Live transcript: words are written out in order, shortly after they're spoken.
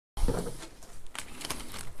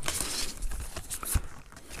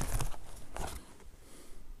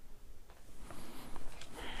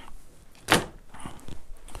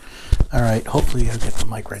All right, hopefully I'll get the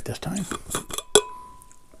mic right this time.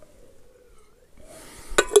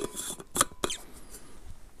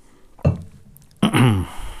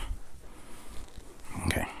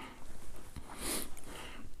 Okay.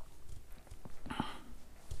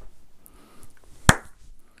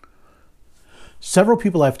 Several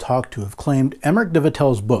people I've talked to have claimed Emmerich de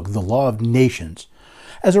Vattel's book, The Law of Nations,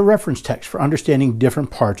 as a reference text for understanding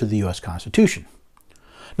different parts of the U.S. Constitution.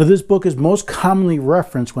 Now, this book is most commonly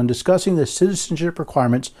referenced when discussing the citizenship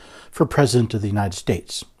requirements for President of the United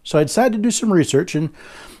States. So I decided to do some research and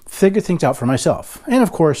figure things out for myself. And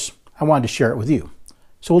of course, I wanted to share it with you.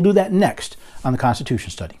 So we'll do that next on the Constitution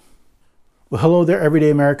Study. Well, hello there, everyday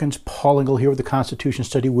Americans. Paul Engel here with the Constitution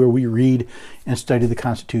Study, where we read and study the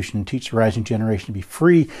Constitution and teach the rising generation to be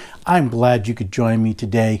free. I'm glad you could join me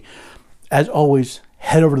today. As always,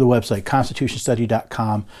 head over to the website,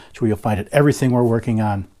 constitutionstudy.com. It's where you'll find everything we're working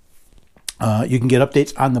on. You can get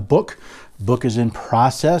updates on the book. The book is in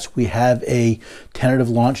process. We have a tentative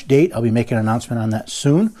launch date. I'll be making an announcement on that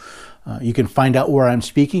soon. You can find out where I'm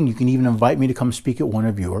speaking. You can even invite me to come speak at one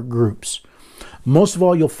of your groups. Most of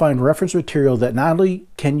all, you'll find reference material that not only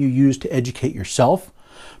can you use to educate yourself,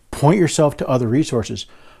 point yourself to other resources,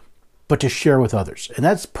 but to share with others. And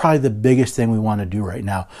that's probably the biggest thing we want to do right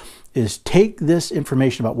now, is take this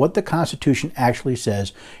information about what the Constitution actually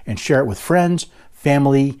says and share it with friends,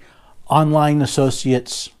 family, online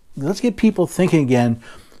associates. Let's get people thinking again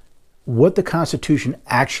what the Constitution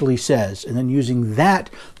actually says, and then using that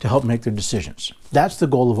to help make their decisions. That's the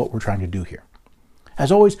goal of what we're trying to do here.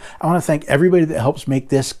 As always, I want to thank everybody that helps make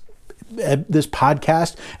this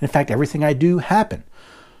podcast, and in fact, everything I do happen.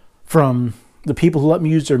 From the people who let me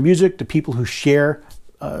use their music, to people who share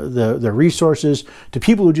the resources, to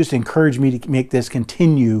people who just encourage me to make this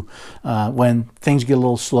continue when things get a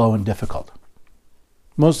little slow and difficult.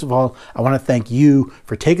 Most of all, I want to thank you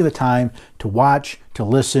for taking the time to watch, to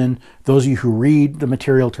listen, those of you who read the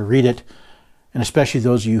material to read it, and especially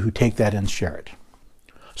those of you who take that and share it.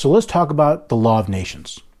 So let's talk about the Law of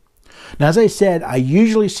Nations. Now, as I said, I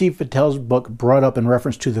usually see Vattel's book brought up in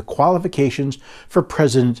reference to the qualifications for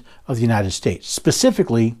President of the United States,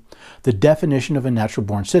 specifically the definition of a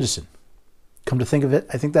natural-born citizen. Come to think of it,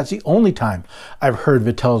 I think that's the only time I've heard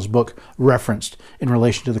Vattel's book referenced in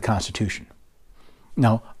relation to the Constitution.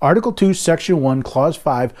 Now, Article 2, Section 1, Clause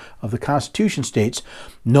 5 of the Constitution states,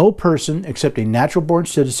 "No person except a natural-born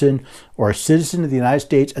citizen or a citizen of the United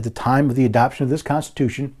States at the time of the adoption of this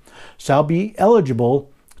Constitution shall be eligible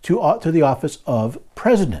to the office of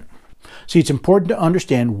President." See, it's important to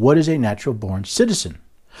understand what is a natural-born citizen.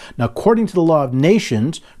 Now, according to the Law of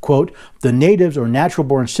Nations, quote, "The natives or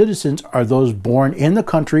natural-born citizens are those born in the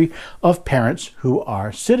country of parents who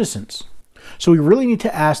are citizens." So we really need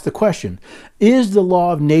to ask the question, is the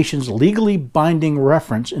Law of Nations legally binding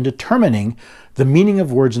reference in determining the meaning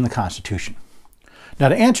of words in the Constitution? Now,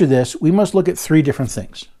 to answer this, we must look at three different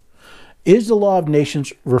things. Is the Law of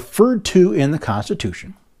Nations referred to in the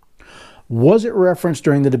Constitution? Was it referenced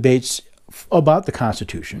during the debates about the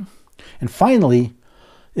Constitution? And finally,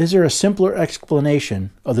 is there a simpler explanation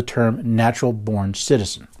of the term natural-born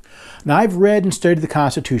citizen? Now, I've read and studied the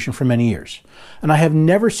Constitution for many years, and I have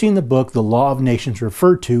never seen the book, The Law of Nations,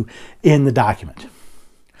 referred to in the document.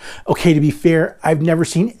 Okay, to be fair, I've never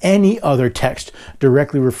seen any other text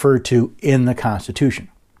directly referred to in the Constitution.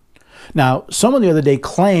 Now, someone the other day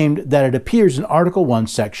claimed that it appears in Article 1,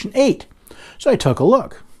 Section 8. So I took a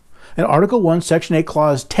look. And Article 1, Section 8,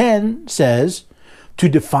 Clause 10 says, "To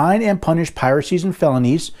define and punish piracies and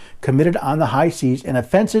felonies committed on the high seas and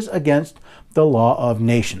offenses against the law of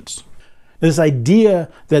nations." This idea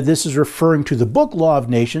that this is referring to the book Law of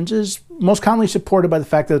Nations is most commonly supported by the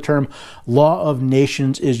fact that the term Law of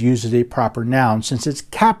Nations is used as a proper noun since it's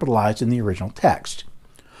capitalized in the original text.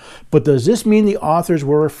 But does this mean the authors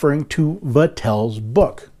were referring to Vattel's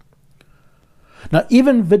book? Now,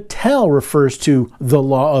 even Vattel refers to the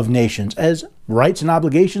Law of Nations as rights and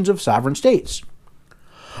obligations of sovereign states.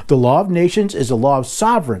 The Law of Nations is a law of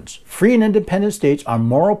sovereigns. Free and independent states are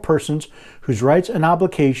moral persons whose rights and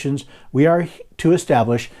obligations we are to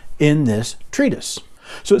establish in this treatise.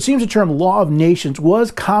 So it seems the term Law of Nations was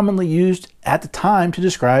commonly used at the time to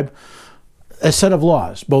describe a set of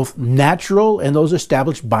laws, both natural and those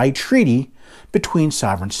established by treaty between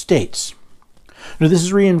sovereign states. Now, this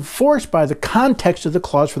is reinforced by the context of the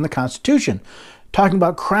clause from the Constitution, talking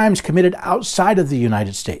about crimes committed outside of the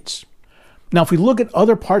United States. Now, if we look at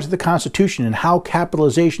other parts of the Constitution and how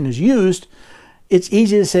capitalization is used, it's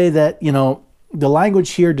easy to say that, the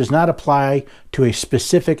language here does not apply to a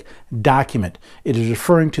specific document. It is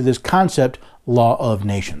referring to this concept, law of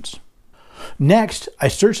nations. Next, I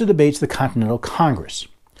searched the debates of the Continental Congress.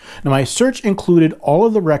 Now, my search included all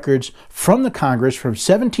of the records from the Congress from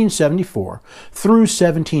 1774 through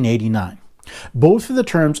 1789, both for the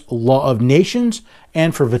terms law of nations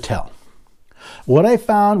and for Vattel. What I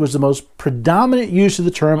found was the most predominant use of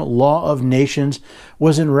the term law of nations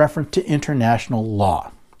was in reference to international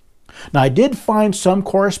law. Now, I did find some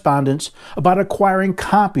correspondence about acquiring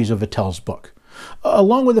copies of Vattel's book,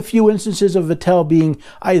 along with a few instances of Vattel being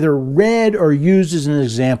either read or used as an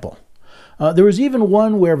example. There was even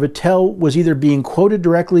one where Vattel was either being quoted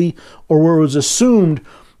directly or where it was assumed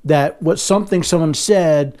that someone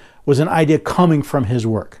said was an idea coming from his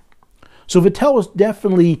work. So Vattel was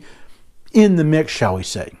definitely in the mix, shall we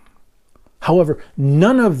say. However,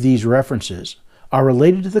 none of these references are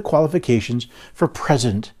related to the qualifications for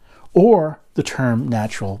president or the term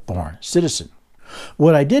natural-born citizen.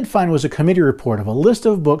 What I did find was a committee report of a list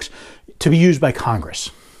of books to be used by Congress.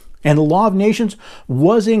 And the Law of Nations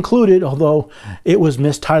was included, although it was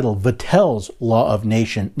mistitled Vattel's Law of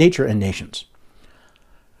Nature and Nations.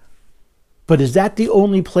 But is that the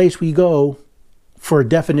only place we go for a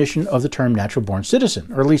definition of the term natural-born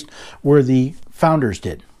citizen, or at least where the founders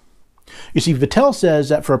did? You see, Vattel says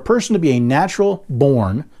that for a person to be a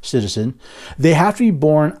natural-born citizen, they have to be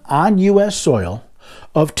born on U.S. soil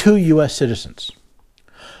of 2 U.S. citizens.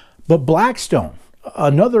 But Blackstone,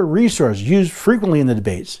 another resource used frequently in the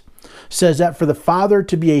debates, says that for the father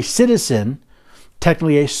to be a citizen,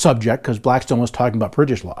 technically a subject, because Blackstone was talking about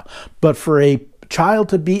British law, but for a child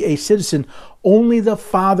to be a citizen, only the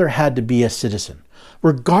father had to be a citizen,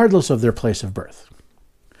 regardless of their place of birth.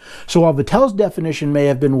 So while Vattel's definition may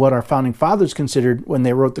have been what our founding fathers considered when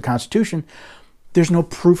they wrote the Constitution, there's no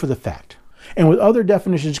proof of the fact. And with other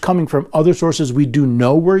definitions coming from other sources we do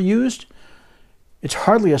know were used, it's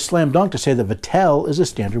hardly a slam dunk to say that Vattel is a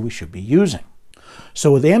standard we should be using.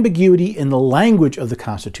 So with ambiguity in the language of the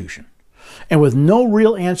Constitution, and with no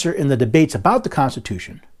real answer in the debates about the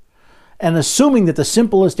Constitution, and assuming that the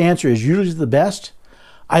simplest answer is usually the best,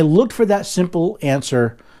 I looked for that simple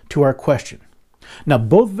answer to our question. Now,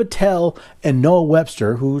 both Vattel and Noah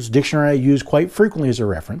Webster, whose dictionary I use quite frequently as a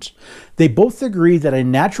reference, they both agree that a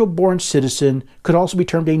natural-born citizen could also be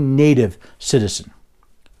termed a native citizen.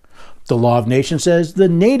 The Law of Nations says the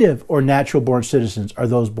native or natural-born citizens are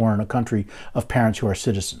those born in a country of parents who are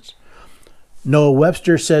citizens. Noah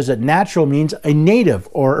Webster says that natural means a native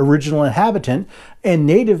or original inhabitant, and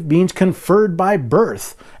native means conferred by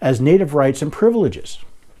birth as native rights and privileges.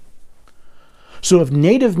 So if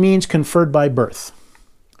native means conferred by birth,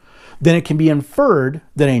 then it can be inferred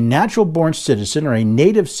that a natural-born citizen or a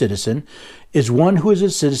native citizen is one who is a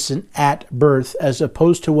citizen at birth as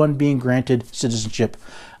opposed to one being granted citizenship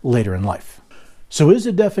later in life. So is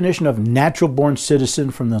the definition of natural-born citizen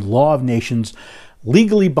from the Law of Nations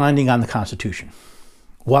legally binding on the Constitution?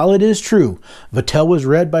 While it is true, Vattel was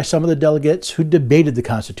read by some of the delegates who debated the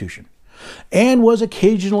Constitution and was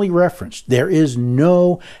occasionally referenced, there is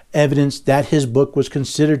no evidence that his book was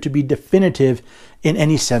considered to be definitive in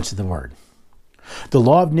any sense of the word. The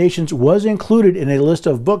Law of Nations was included in a list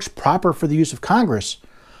of books proper for the use of Congress,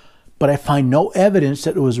 but I find no evidence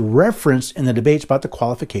that it was referenced in the debates about the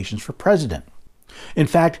qualifications for president. In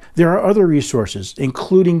fact, there are other resources,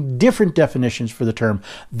 including different definitions for the term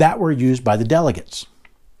that were used by the delegates.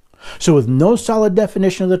 So with no solid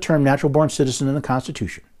definition of the term natural-born citizen in the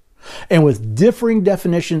Constitution, and with differing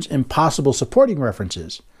definitions and possible supporting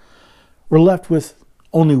references, we're left with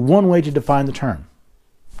only one way to define the term: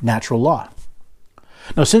 natural law.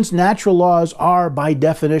 Now, since natural laws are, by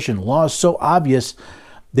definition, laws so obvious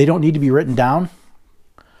they don't need to be written down,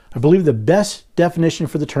 I believe the best definition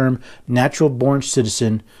for the term natural-born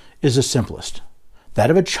citizen is the simplest,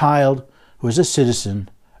 that of a child who is a citizen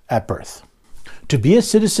at birth. To be a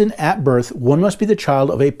citizen at birth, one must be the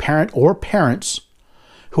child of a parent or parents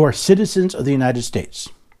who are citizens of the United States.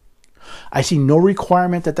 I see no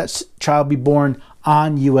requirement that that child be born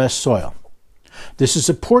on U.S. soil. This is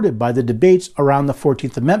supported by the debates around the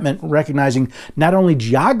 14th Amendment, recognizing not only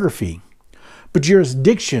geography, but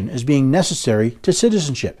jurisdiction as being necessary to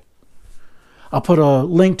citizenship. I'll put a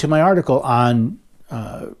link to my article on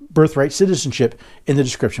birthright citizenship in the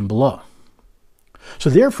description below. So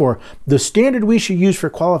therefore, the standard we should use for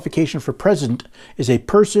qualification for president is a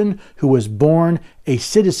person who was born a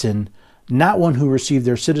citizen, not one who received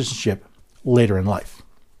their citizenship later in life.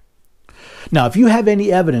 Now, if you have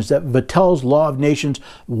any evidence that Vattel's Law of Nations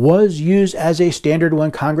was used as a standard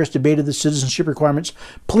when Congress debated the citizenship requirements,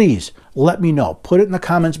 please let me know. Put it in the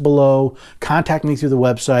comments below. Contact me through the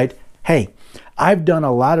website. Hey, I've done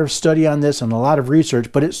a lot of study on this and a lot of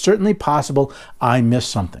research, but it's certainly possible I missed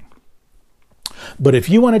something. But if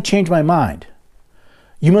you want to change my mind,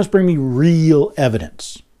 you must bring me real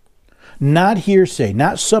evidence. Not hearsay,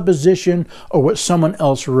 not supposition or what someone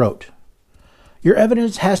else wrote. Your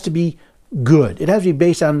evidence has to be good. It has to be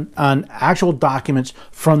based on actual documents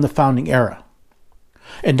from the founding era.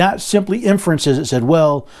 And not simply inferences that said,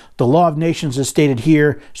 well, the law of nations is stated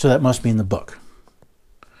here, so that must be in the book.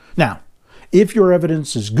 Now, if your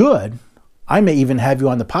evidence is good, I may even have you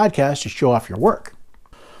on the podcast to show off your work.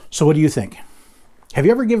 So what do you think? Have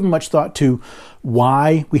you ever given much thought to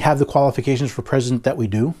why we have the qualifications for president that we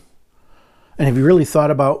do? And have you really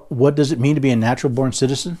thought about what does it mean to be a natural-born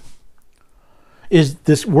citizen? Is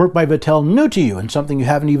this work by Vattel new to you and something you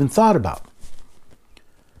haven't even thought about?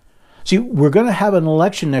 See, we're going to have an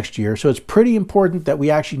election next year, so it's pretty important that we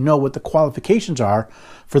actually know what the qualifications are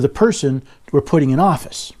for the person we're putting in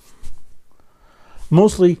office.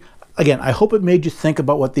 Mostly, again, I hope it made you think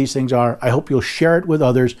about what these things are. I hope you'll share it with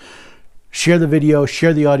others. Share the video,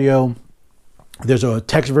 share the audio. There's a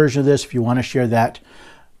text version of this if you want to share that.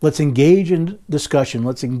 Let's engage in discussion.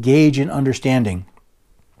 Let's engage in understanding.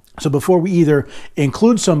 So before we either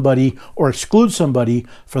include somebody or exclude somebody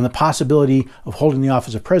from the possibility of holding the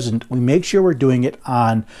office of president, we make sure we're doing it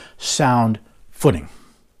on sound footing.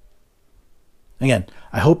 Again,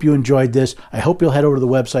 I hope you enjoyed this. I hope you'll head over to the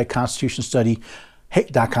website,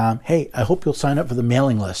 constitutionstudy.com. Hey, I hope you'll sign up for the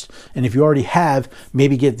mailing list. And if you already have,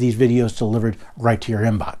 maybe get these videos delivered right to your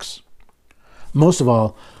inbox. Most of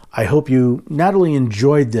all, I hope you not only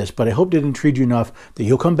enjoyed this, but I hope it intrigued you enough that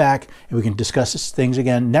you'll come back and we can discuss these things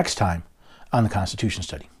again next time on the Constitution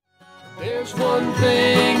Study. There's one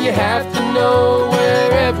thing you have to know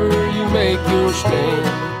wherever you make your stand.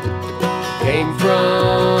 Came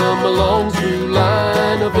from a long through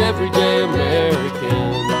line of everyday Americans.